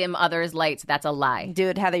not dim others' lights. That's a lie.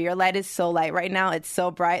 Dude, Heather, your light is so light right now. It's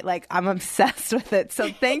so bright. Like, I'm obsessed with it. So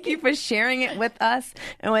thank you for sharing it with us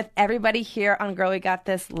and with everybody here on Girl, We Got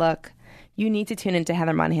This. Look, you need to tune into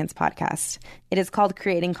Heather Monahan's podcast. It is called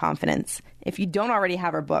Creating Confidence. If you don't already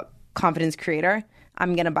have her book, Confidence Creator,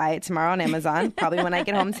 I'm going to buy it tomorrow on Amazon, probably when I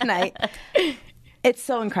get home tonight. It's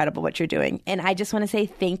so incredible what you're doing. And I just want to say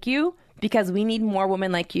thank you, because we need more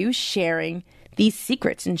women like you sharing these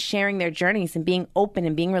secrets and sharing their journeys and being open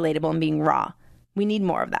and being relatable and being raw. We need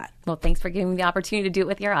more of that. Well, thanks for giving me the opportunity to do it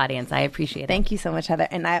with your audience. I appreciate it. Thank you so much, Heather.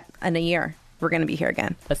 And in a year, we're going to be here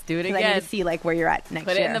again. Let's do it again. I need to see where you're at next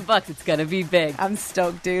year. Put it in the books. It's going to be big. I'm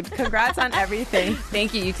stoked, dude. Congrats on everything.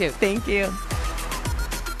 Thank you. You too. Thank you.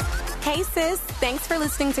 Hey, sis. Thanks for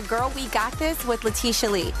listening to Girl, We Got This with Letitia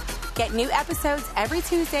Lee. Get new episodes every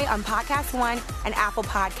Tuesday on Podcast One and Apple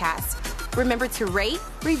Podcasts. Remember to rate,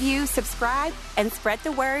 review, subscribe, and spread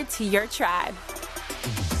the word to your tribe.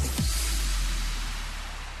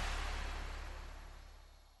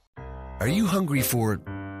 Are you hungry for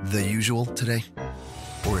the usual today?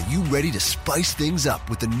 Or are you ready to spice things up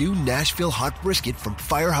with the new Nashville Hot Brisket from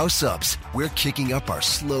Firehouse Subs? We're kicking up our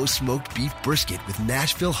slow-smoked beef brisket with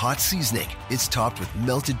Nashville Hot Seasoning. It's topped with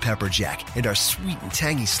melted pepper jack and our sweet and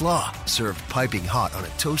tangy slaw, served piping hot on a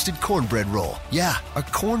toasted cornbread roll. Yeah, a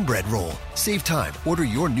cornbread roll. Save time. Order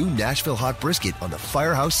your new Nashville Hot Brisket on the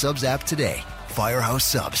Firehouse Subs app today. Firehouse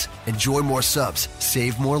Subs. Enjoy more subs.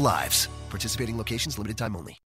 Save more lives. Participating locations, limited time only.